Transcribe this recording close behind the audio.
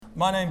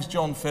My name's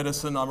John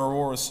Teyssen. I'm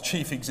Aurora's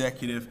Chief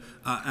Executive,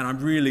 and I'm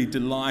really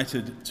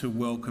delighted to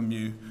welcome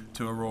you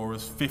to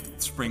Aurora's 5th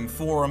Spring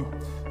Forum,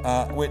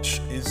 which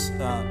is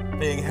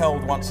being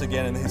held once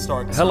again in the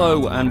historic...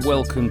 Hello and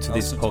welcome to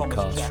this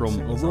podcast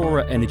from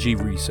Aurora Energy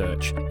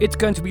Research. It's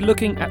going to be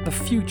looking at the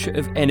future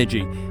of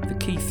energy, the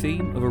key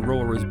theme of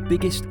Aurora's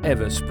biggest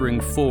ever Spring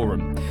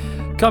Forum.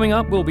 Coming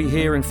up, we'll be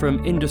hearing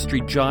from industry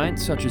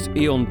giants such as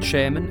E.ON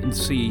Chairman and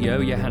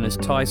CEO Johannes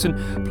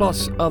Teyssen,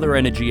 plus other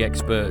energy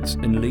experts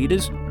and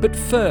leaders. But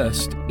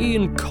first,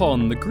 Iain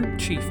Conn, the Group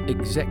Chief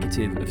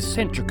Executive of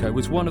Centrica,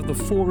 was one of the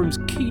forum's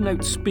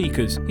keynote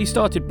speakers. He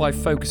started by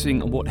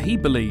focusing on what he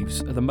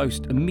believes are the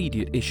most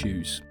immediate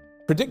issues.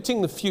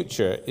 Predicting the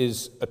future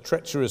is a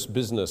treacherous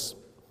business,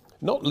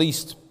 not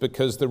least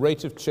because the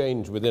rate of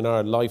change within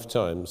our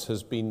lifetimes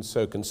has been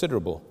so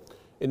considerable.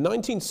 In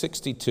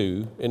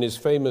 1962, in his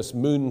famous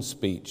Moon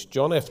speech,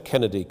 John F.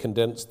 Kennedy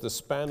condensed the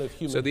span of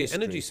human history. So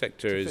the energy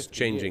sector is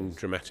changing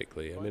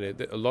dramatically. I mean,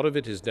 a lot of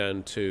it is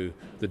down to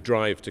the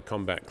drive to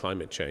combat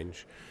climate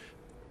change.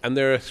 And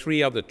there are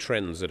three other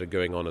trends that are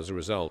going on as a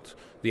result.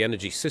 The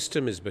energy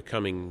system is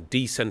becoming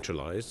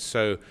decentralized,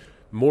 so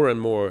more and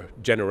more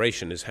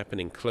generation is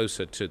happening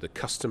closer to the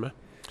customer.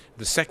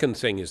 The second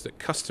thing is that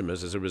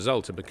customers, as a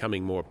result, are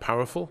becoming more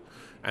powerful,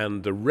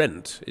 and the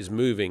rent is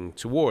moving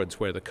towards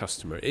where the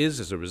customer is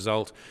as a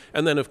result.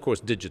 And then, of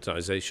course,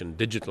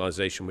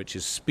 digitalization, which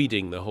is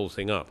speeding the whole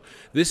thing up.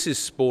 This is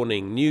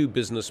spawning new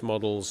business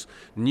models,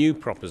 new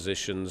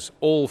propositions,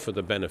 all for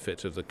the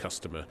benefit of the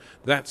customer.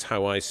 That's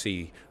how I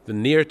see the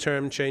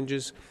near-term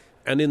changes.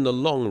 And in the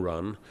long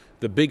run,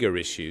 the bigger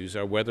issues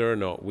are whether or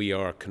not we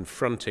are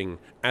confronting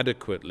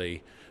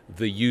adequately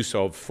the use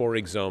of, for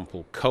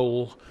example,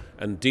 coal,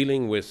 and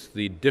dealing with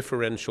the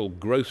differential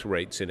growth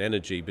rates in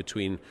energy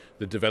between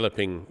the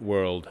developing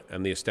world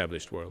and the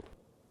established world.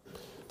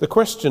 The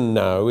question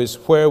now is,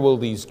 where will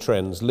these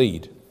trends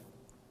lead?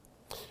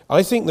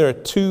 I think there are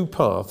two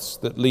paths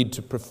that lead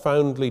to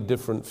profoundly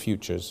different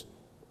futures.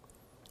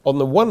 On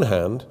the one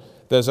hand,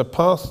 there's a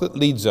path that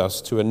leads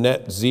us to a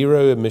net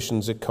zero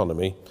emissions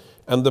economy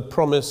and the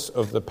promise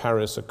of the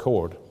Paris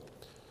Accord.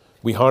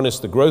 We harness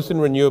the growth in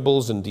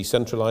renewables and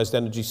decentralized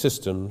energy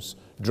systems,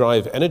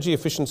 drive energy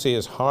efficiency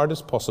as hard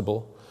as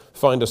possible,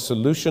 find a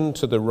solution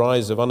to the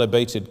rise of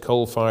unabated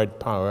coal-fired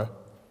power,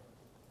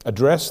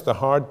 address the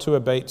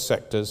hard-to-abate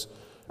sectors,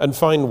 and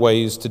find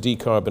ways to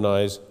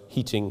decarbonize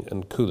heating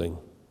and cooling.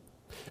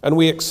 And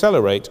we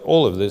accelerate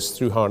all of this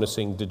through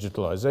harnessing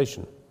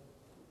digitalization.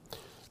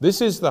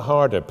 This is the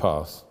harder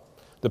path,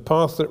 the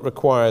path that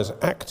requires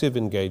active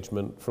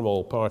engagement from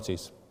all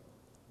parties.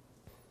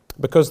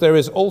 Because there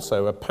is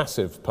also a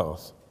passive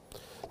path,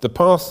 the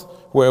path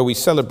where we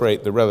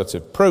celebrate the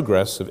relative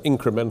progress of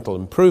incremental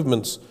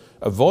improvements,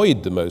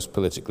 avoid the most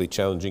politically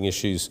challenging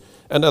issues,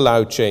 and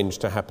allow change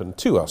to happen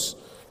to us,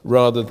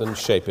 rather than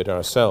shape it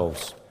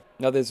ourselves.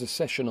 Now, there's a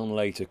session on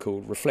later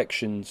called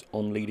Reflections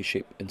on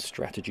Leadership and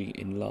Strategy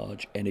in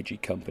Large Energy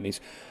Companies.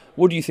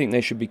 What do you think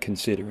they should be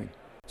considering?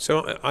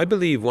 So I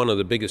believe one of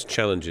the biggest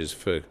challenges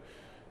for,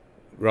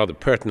 rather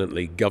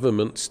pertinently,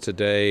 governments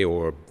today,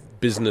 or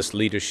business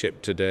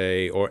leadership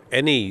today, or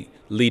any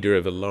leader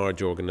of a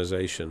large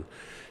organization,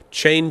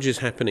 change is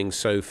happening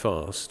so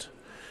fast,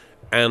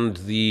 and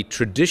the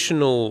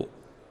traditional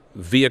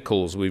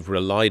vehicles we've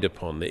relied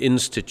upon, the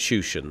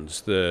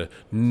institutions, the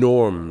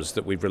norms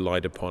that we've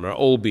relied upon, are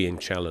all being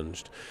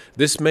challenged.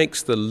 This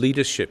makes the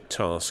leadership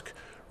task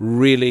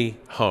really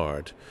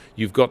hard.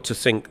 You've got to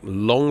think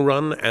long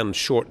run and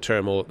short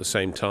term all at the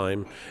same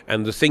time,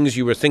 and the things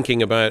you were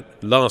thinking about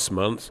last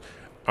month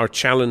are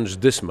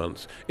challenged this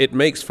month. It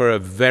makes for a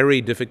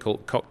very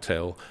difficult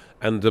cocktail,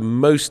 and the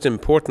most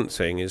important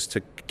thing is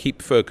to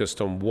keep focused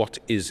on what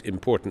is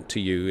important to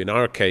you, in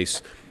our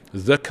case,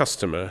 the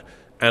customer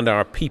and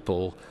our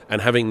people,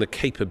 and having the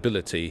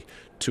capability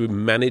to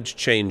manage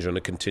change on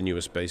a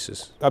continuous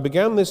basis. I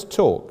began this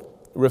talk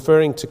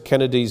referring to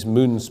Kennedy's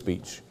Moon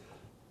speech,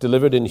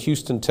 delivered in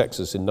Houston,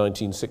 Texas in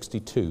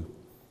 1962.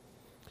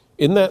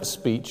 In that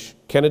speech,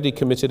 Kennedy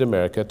committed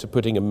America to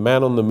putting a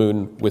man on the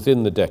moon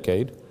within the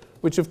decade,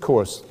 which of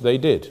course they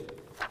did.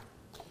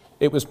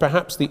 It was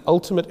perhaps the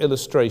ultimate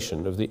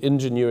illustration of the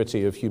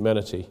ingenuity of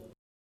humanity.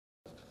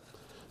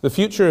 The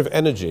future of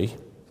energy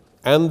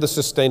and the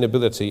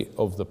sustainability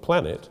of the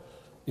planet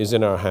is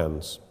in our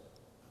hands.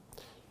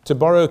 To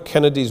borrow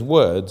Kennedy's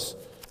words,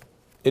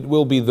 it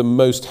will be the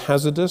most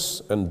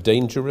hazardous and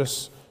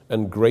dangerous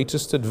and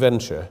greatest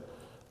adventure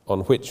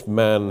on which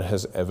man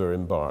has ever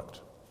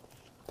embarked.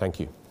 Thank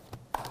you.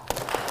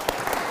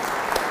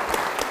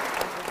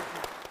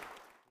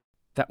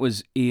 That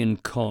was Iain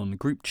Conn,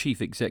 Group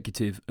Chief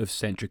Executive of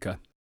Centrica.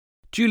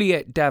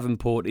 Juliette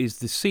Davenport is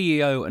the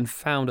CEO and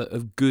founder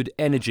of Good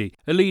Energy,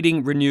 a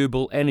leading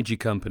renewable energy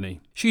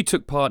company. She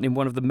took part in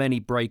one of the many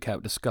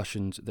breakout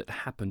discussions that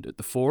happened at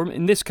the forum,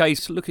 in this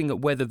case looking at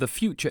whether the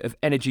future of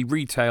energy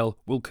retail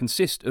will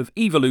consist of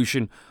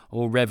evolution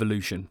or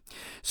revolution.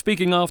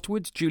 Speaking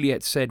afterwards,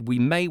 Juliette said we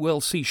may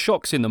well see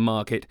shocks in the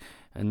market,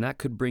 and that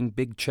could bring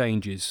big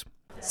changes.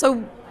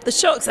 So the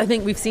shocks I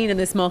think we've seen in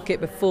this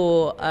market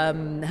before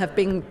have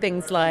been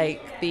things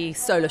like the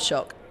solar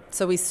shock.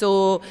 So we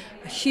saw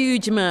a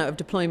huge amount of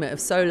deployment of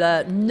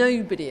solar.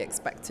 Nobody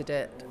expected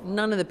it.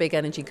 None of the big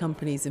energy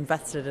companies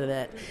invested in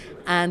it.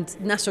 And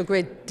National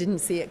Grid didn't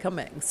see it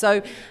coming.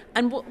 So,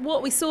 and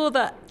what we saw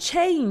that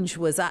change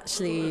was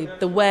actually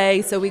the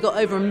way, so we got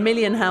over 1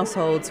 million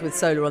households with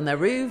solar on their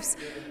roofs.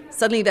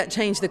 Suddenly that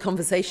changed the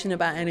conversation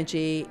about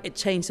energy. It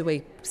changed the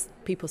way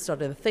people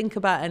started to think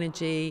about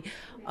energy.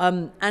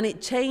 And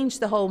it changed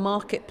the whole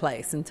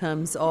marketplace in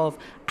terms of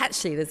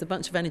actually there's a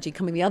bunch of energy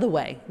coming the other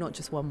way, not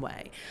just one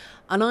way.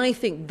 And I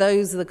think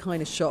those are the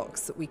kind of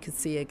shocks that we could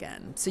see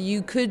again. So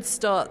you could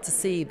start to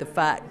see the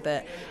fact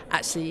that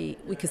actually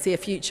we could see a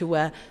future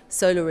where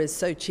solar is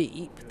so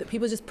cheap that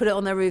people just put it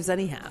on their roofs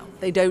anyhow.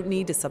 They don't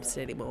need a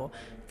subsidy anymore.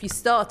 If you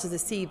start to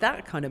see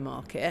that kind of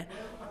market,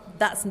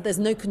 there's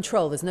no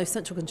control, there's no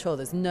central control,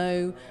 there's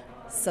no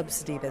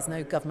subsidy, there's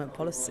no government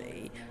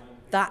policy.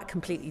 That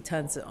completely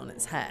turns it on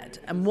its head.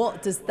 And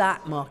what does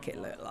that market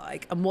look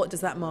like? And what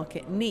does that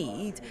market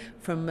need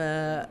from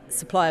a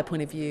supplier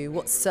point of view?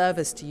 What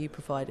service do you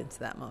provide into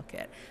that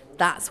market?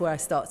 That's where I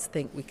start to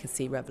think we could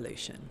see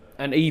revolution.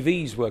 And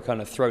EVs were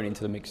kind of thrown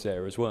into the mix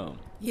there as well.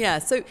 Yeah,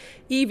 so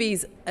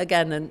EVs,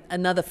 again,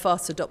 another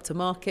fast adopter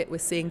market we're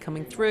seeing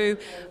coming through.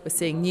 We're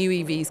seeing new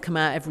EVs come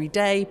out every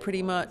day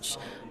pretty much.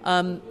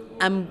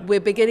 And we're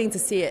beginning to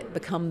see it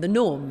become the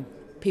norm.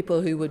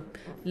 People who would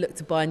look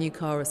to buy a new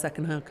car or a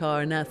second-hand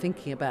car are now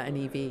thinking about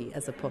an EV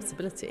as a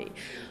possibility.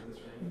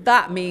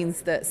 That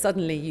means that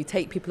suddenly you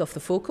take people off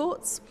the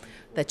forecourts.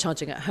 They're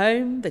charging at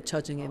home, they're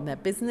charging in their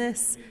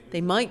business.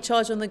 They might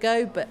charge on the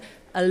go, but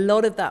a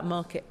lot of that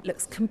market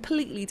looks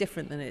completely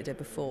different than it did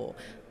before.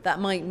 That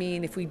might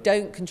mean if we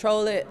don't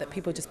control it, that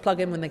people just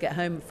plug in when they get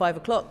home at 5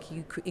 o'clock,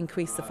 you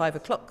increase the 5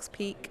 o'clock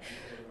peak.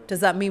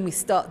 Does that mean we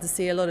start to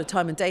see a lot of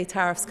time and day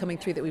tariffs coming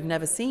through that we've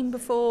never seen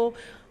before?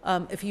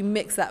 If you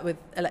mix that with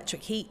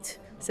electric heat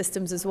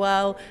systems as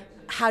well,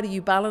 how do you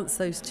balance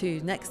those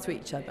two next to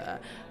each other?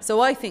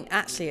 So I think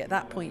actually at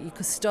that point you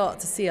could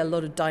start to see a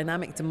lot of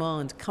dynamic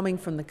demand coming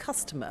from the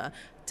customer,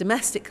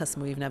 domestic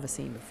customer we've never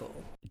seen before.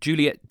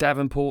 Juliet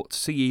Davenport,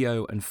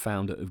 CEO and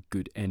founder of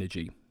Good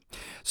Energy.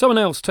 Someone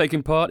else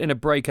taking part in a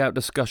breakout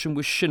discussion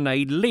was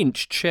Sinead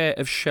Lynch, chair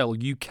of Shell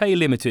UK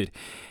Limited.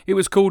 It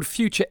was called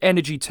Future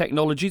Energy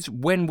Technologies,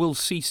 When Will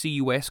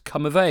CCUS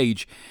Come of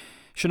Age?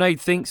 Sinead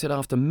thinks that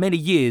after many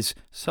years,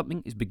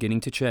 something is beginning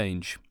to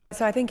change.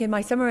 So I think in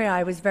my summary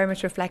I was very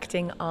much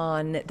reflecting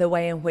on the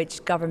way in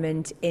which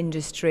government,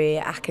 industry,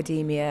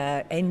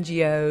 academia,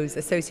 NGOs,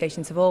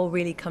 associations have all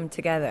really come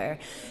together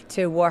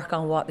to work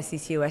on what the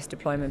CCUS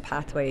deployment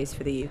pathway is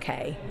for the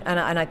UK. And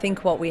I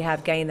think what we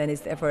have gained then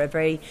is therefore a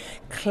very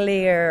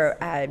clear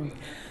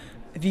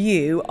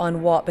view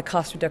on what the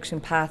cost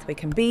reduction pathway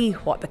can be,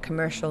 what the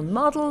commercial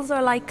models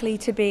are likely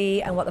to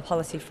be, and what the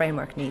policy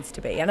framework needs to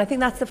be. And I think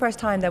that's the first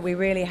time that we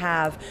really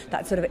have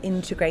that sort of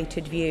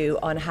integrated view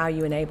on how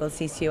you enable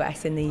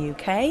CCUS in the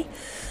UK.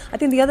 I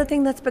think the other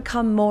thing that's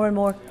become more and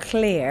more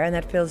clear, and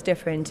that feels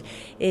different,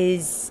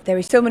 is there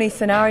are so many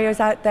scenarios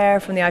out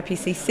there, from the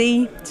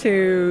IPCC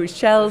to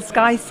Shell's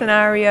Sky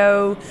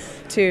scenario,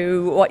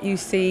 to what you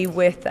see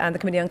with the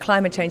Committee on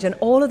Climate Change, and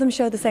all of them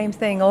show the same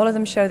thing. All of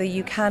them show that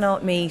you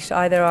cannot meet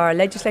either our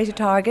legislated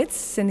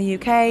targets in the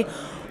UK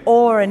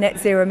or a net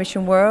zero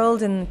emission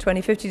world in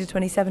 2050 to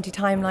 2070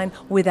 timeline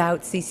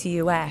without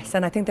CCUS.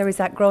 And I think there is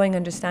that growing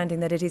understanding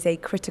that it is a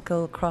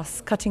critical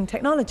cross-cutting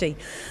technology.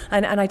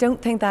 And I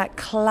don't think that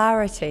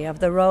clarity of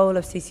the role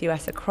of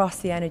CCUS across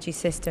the energy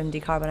system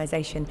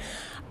decarbonisation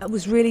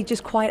was really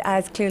just quite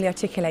as clearly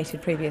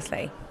articulated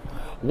previously.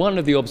 One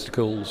of the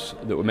obstacles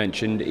that were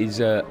mentioned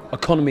is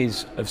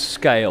economies of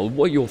scale.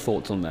 What are your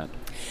thoughts on that?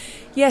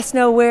 Yes,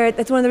 no,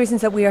 that's one of the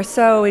reasons that we are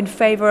so in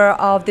favour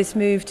of this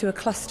move to a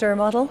cluster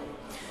model.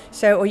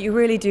 So what you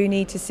really do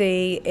need to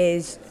see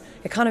is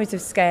economies of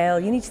scale.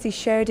 You need to see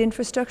shared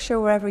infrastructure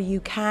wherever you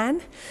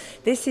can.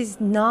 This is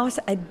not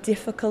a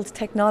difficult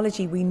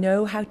technology. We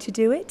know how to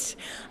do it.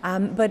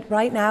 But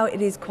right now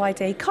it is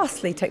quite a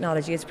costly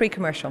technology. It's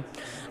pre-commercial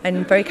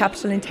and very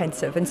capital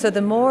intensive. And so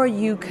the more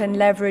you can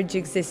leverage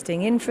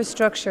existing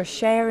infrastructure,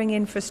 sharing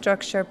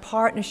infrastructure,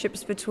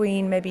 partnerships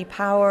between maybe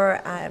power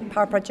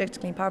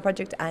project, clean power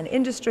project and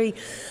industry,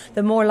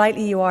 the more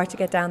likely you are to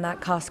get down that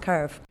cost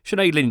curve.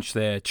 Sinead Lynch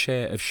there,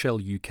 chair of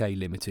Shell UK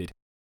Limited.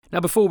 Now,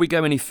 before we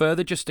go any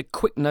further, just a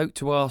quick note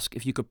to ask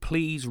if you could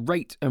please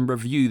rate and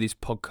review this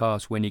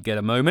podcast when you get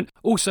a moment.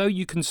 Also,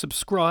 you can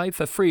subscribe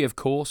for free, of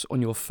course,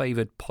 on your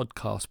favoured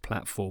podcast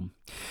platform.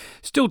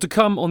 Still to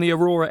come on the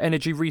Aurora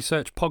Energy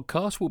Research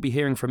podcast, we'll be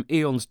hearing from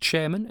E.ON's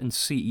chairman and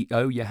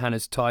CEO,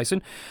 Johannes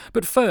Teyssen.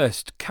 But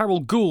first,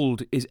 Carol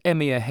Gould is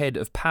EMEA Head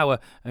of Power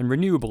and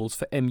Renewables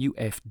for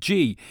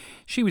MUFG.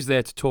 She was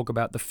there to talk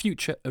about the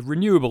future of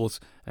renewables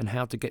and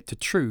how to get to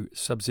true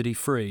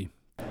subsidy-free.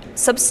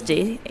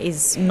 Subsidy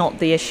is not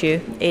the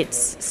issue,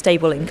 it's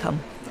stable income.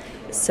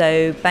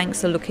 So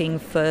banks are looking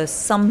for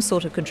some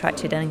sort of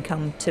contracted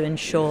income to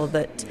ensure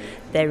that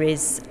there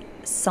is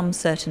some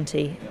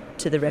certainty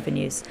to the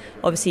revenues.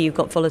 Obviously, you've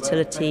got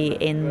volatility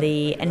in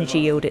the energy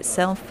yield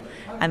itself,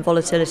 and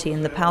volatility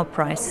in the power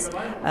price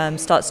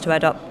starts to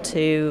add up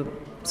to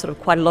sort of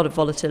quite a lot of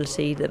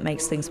volatility that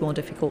makes things more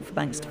difficult for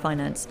banks to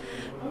finance.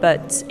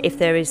 But if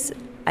there is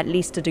at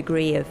least a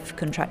degree of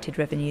contracted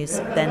revenues,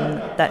 then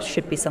that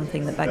should be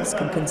something that banks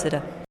can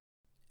consider.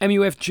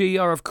 MUFG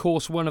are of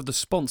course one of the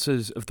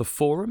sponsors of the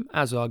forum,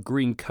 as are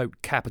Greencoat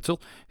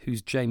Capital,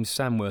 whose James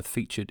Samworth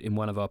featured in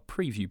one of our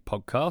preview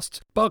podcasts.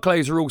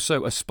 Barclays are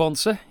also a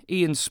sponsor.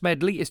 Ian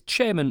Smedley is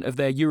chairman of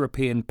their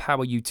European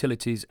Power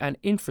Utilities and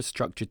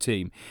Infrastructure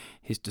team.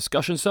 His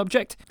discussion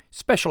subject,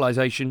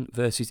 specialisation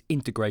versus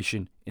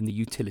integration in the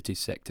utilities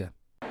sector.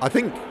 I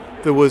think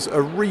there was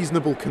a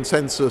reasonable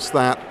consensus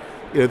that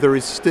there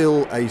is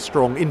still a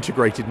strong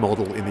integrated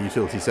model in the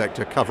utility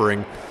sector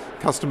covering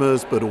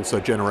customers but also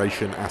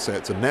generation,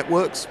 assets and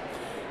networks.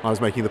 I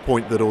was making the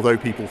point that although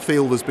people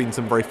feel there's been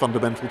some very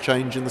fundamental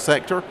change in the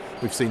sector,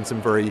 we've seen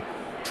some very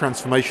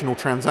transformational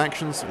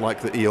transactions like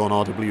the E.ON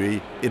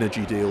RWE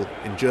Energy deal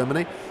in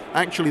Germany.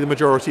 Actually, the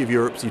majority of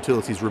Europe's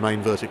utilities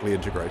remain vertically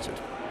integrated.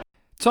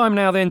 Time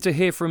now then to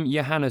hear from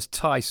Johannes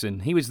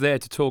Teyssen. He was there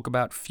to talk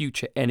about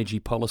future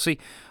energy policy,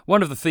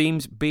 one of the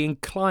themes being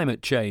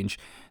climate change.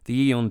 The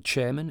E.ON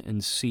chairman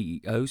and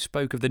CEO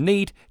spoke of the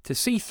need to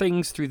see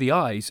things through the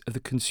eyes of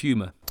the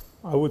consumer.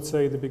 I would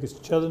say the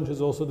biggest challenge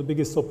is also the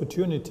biggest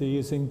opportunity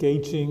is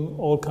engaging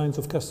all kinds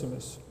of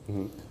customers.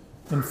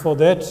 Mm-hmm. And for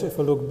that, if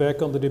I look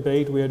back on the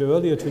debate we had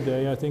earlier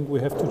today, I think we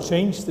have to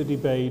change the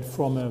debate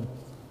from a,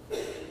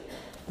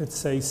 let's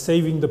say,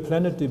 saving the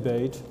planet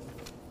debate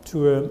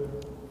to a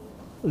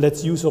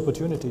let's use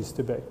opportunities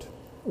debate.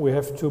 We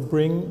have to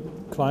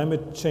bring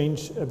climate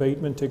change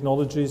abatement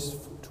technologies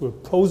to a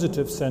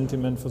positive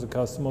sentiment for the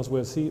customers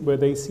where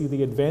they see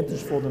the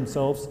advantage for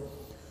themselves.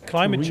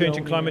 Climate change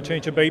and climate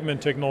change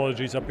abatement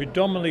technologies are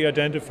predominantly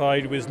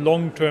identified with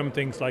long-term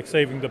things like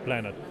saving the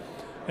planet.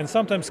 And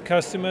sometimes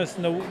customers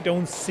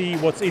don't see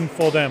what's in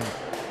for them.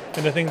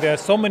 And I think there are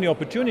so many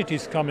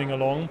opportunities coming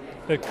along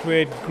that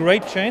create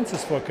great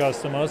chances for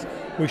customers.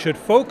 We should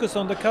focus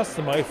on the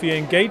customer. If we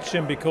engage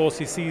him because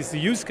he sees the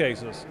use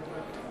cases,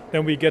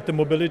 then we get the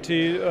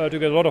mobility to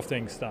get a lot of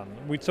things done.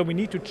 So we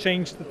need to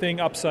change the thing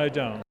upside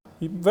down.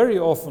 Very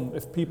often,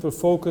 if people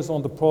focus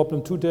on the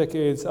problem 2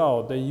 decades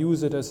out, they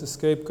use it as a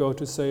scapegoat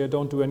to say, I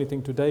don't do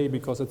anything today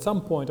because at some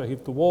point I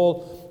hit the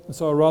wall, and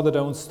so I rather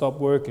don't stop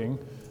working.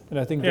 And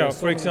I think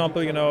for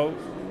example,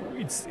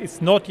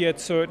 it's not yet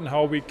certain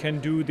how we can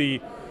do the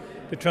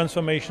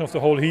transformation of the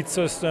whole heat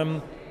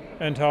system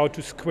and how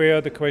to square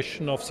the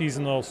question of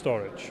seasonal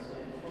storage.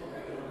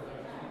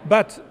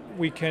 But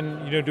we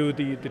can do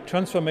the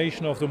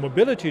transformation of the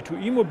mobility to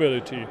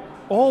e-mobility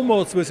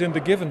almost within the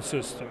given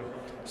system.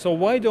 So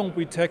why don't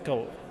we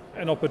tackle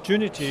an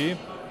opportunity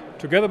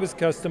together with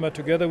customer,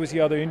 together with the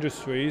other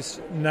industries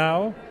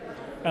now,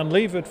 and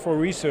leave it for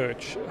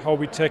research, how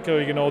we tackle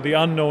the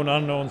unknown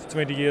unknowns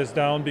 20 years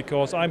down,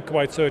 because I'm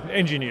quite certain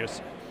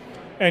engineers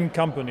and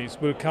companies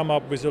will come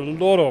up with a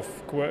lot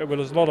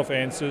of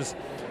answers,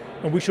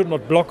 and we should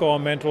not block our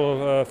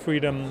mental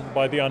freedom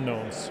by the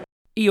unknowns.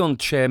 E.ON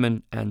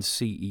chairman and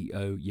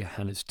CEO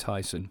Johannes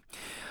Teyssen.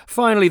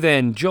 Finally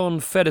then, John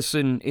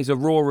Feddersen is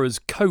Aurora's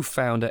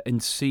co-founder and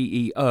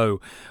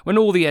CEO. When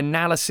all the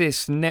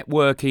analysis,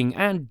 networking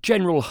and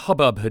general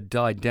hubbub had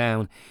died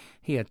down,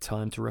 he had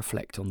time to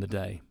reflect on the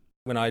day.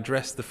 When I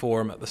addressed the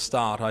forum at the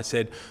start, I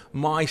said,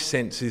 my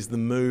sense is the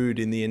mood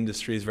in the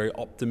industry is very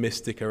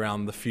optimistic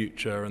around the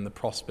future and the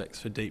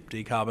prospects for deep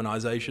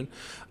decarbonisation.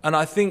 And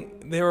I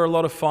think there are a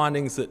lot of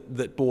findings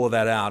that bore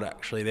that out,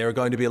 actually. There are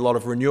going to be a lot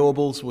of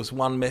renewables, was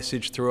one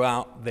message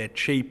throughout. They're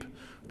cheap,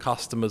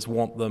 customers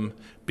want them,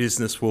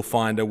 business will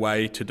find a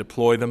way to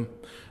deploy them.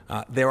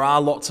 There are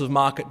lots of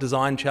market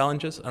design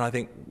challenges, and I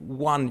think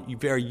one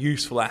very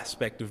useful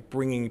aspect of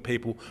bringing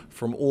people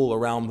from all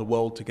around the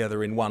world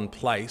together in one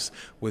place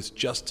was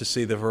just to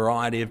see the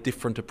variety of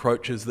different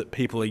approaches that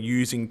people are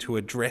using to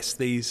address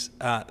these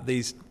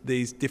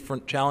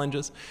different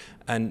challenges.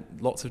 And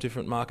lots of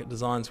different market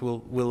designs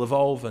will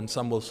evolve, and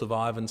some will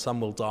survive and some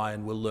will die,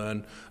 and we'll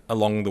learn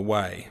along the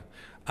way.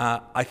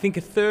 I think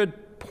a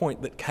third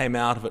point that came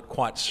out of it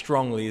quite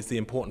strongly is the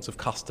importance of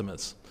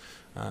customers.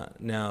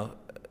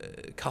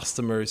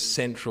 Customer is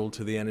central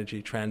to the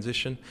energy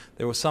transition.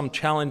 There were some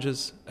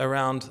challenges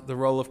around the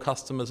role of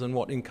customers and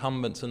what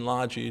incumbents and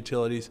larger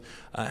utilities,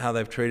 how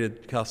they've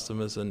treated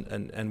customers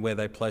and where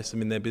they place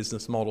them in their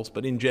business models.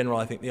 But in general,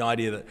 I think the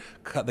idea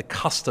that the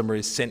customer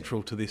is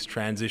central to this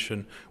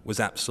transition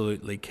was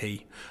absolutely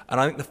key. And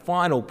I think the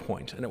final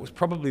point, and it was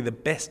probably the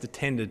best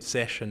attended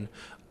session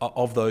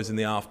of those in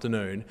the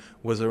afternoon,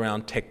 was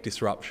around tech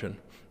disruption.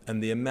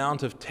 And the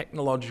amount of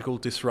technological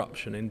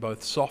disruption in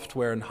both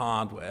software and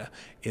hardware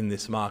in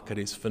this market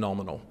is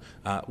phenomenal.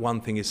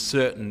 One thing is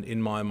certain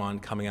in my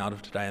mind coming out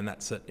of today, and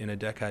that's that in a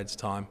decade's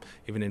time,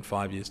 even in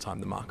 5 years' time,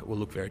 the market will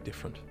look very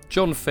different.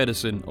 John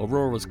Feddersen,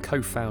 Aurora's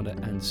co-founder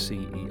and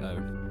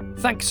CEO.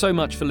 Thanks so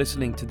much for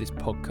listening to this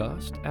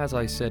podcast. As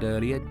I said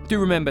earlier, do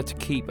remember to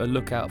keep a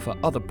lookout for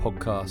other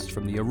podcasts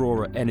from the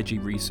Aurora Energy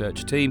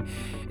Research team.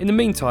 In the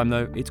meantime,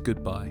 though, it's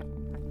goodbye.